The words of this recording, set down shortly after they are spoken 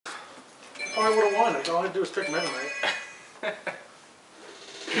Oh, I would have won. All I had to do was pick Meta Knight.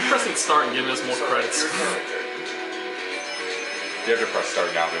 Keep pressing start and giving us more credits. You have to press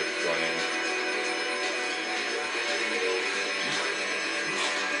start now to join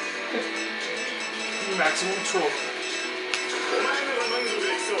in. Maximum troll.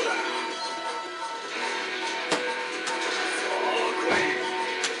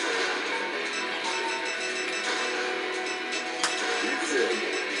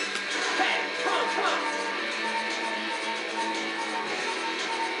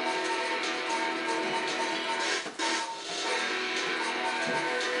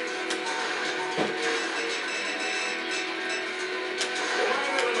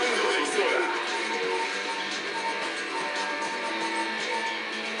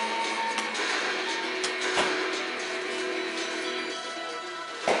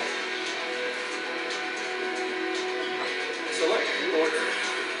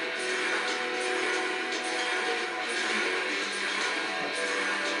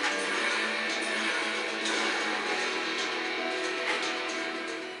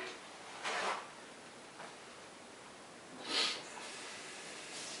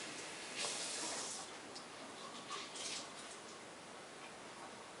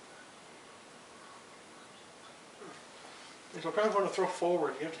 So if I want to throw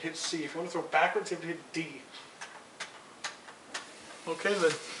forward, you have to hit C. If you want to throw backwards, you have to hit D. Okay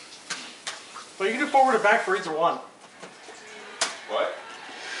then. But you can do forward or back for either one. What?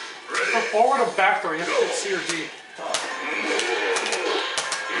 For forward or back throw, you have to hit C or D.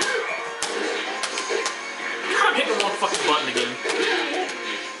 I'm hitting the wrong fucking button again.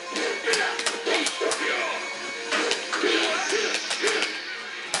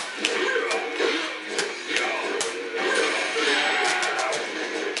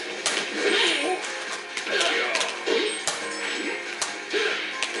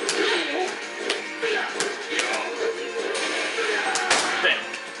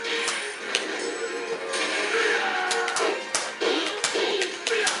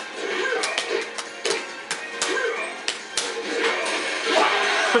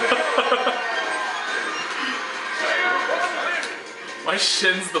 My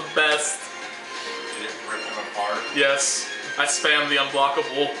shin's the best. Did it rip him apart? Yes. I spam the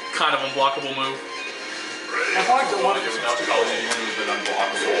unblockable, kind of unblockable move. I thought the one There's no telling anyone who's been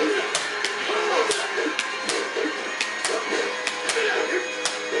unblockable.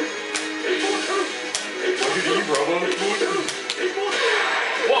 Did you robo me?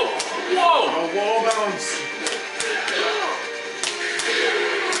 Whoa! Whoa! a wall bounce.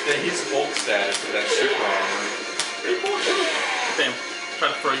 Yeah, he's Hulk status with that super armor. Damn.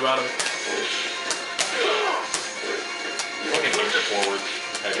 Trying to throw you out of it. Fucking hit the forward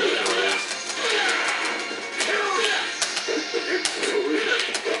heavy throws.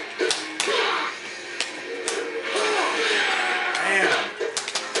 Damn.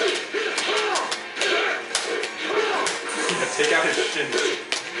 Yeah, take out his shin.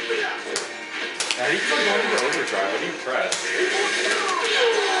 How do you feel going into overdrive? What do you press?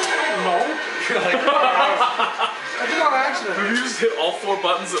 No. You're like, I did on accident. Did you just hit all 4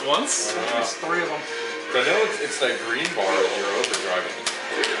 buttons at once? There's 3 of them. I know it's that green bar that you're overdriving.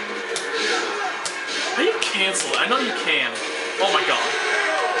 How do you cancel it? I know you can. Oh my god.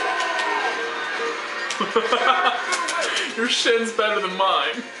 Your shin's better than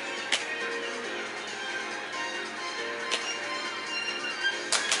mine.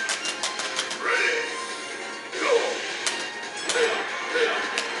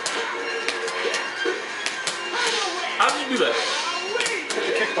 How did you do that? Hit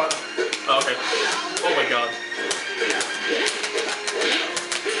the kick button. Oh, okay. Oh my god.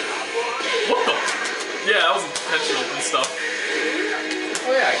 What the? Yeah, that was intentional and stuff.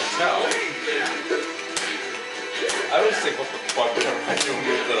 Oh yeah, I can tell. I always think, what the fuck, whenever I do a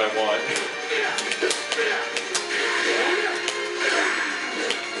move that I want.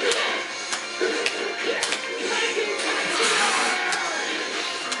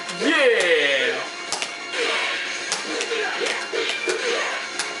 Yeah!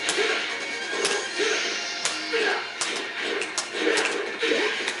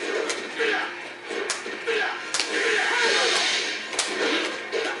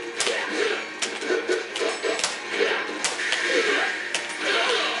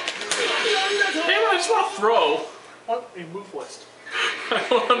 Throw. What a move list. I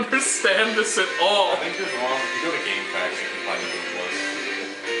don't understand this at all. I think there's wrong. If you go to game facts, you can find the move list.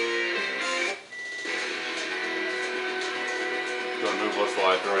 Go to move list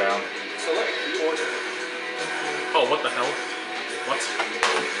while I throw down. Oh, what the hell? What?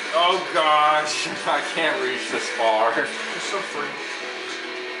 Oh gosh, I can't reach this far. You're so free.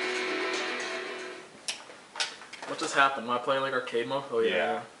 What just happened? Am I playing like arcade mode? Oh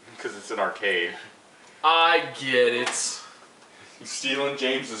Yeah, because it's an arcade. I get it. You're stealing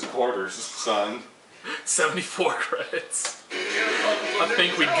James's quarters, son. 74 credits. I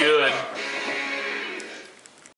think we good.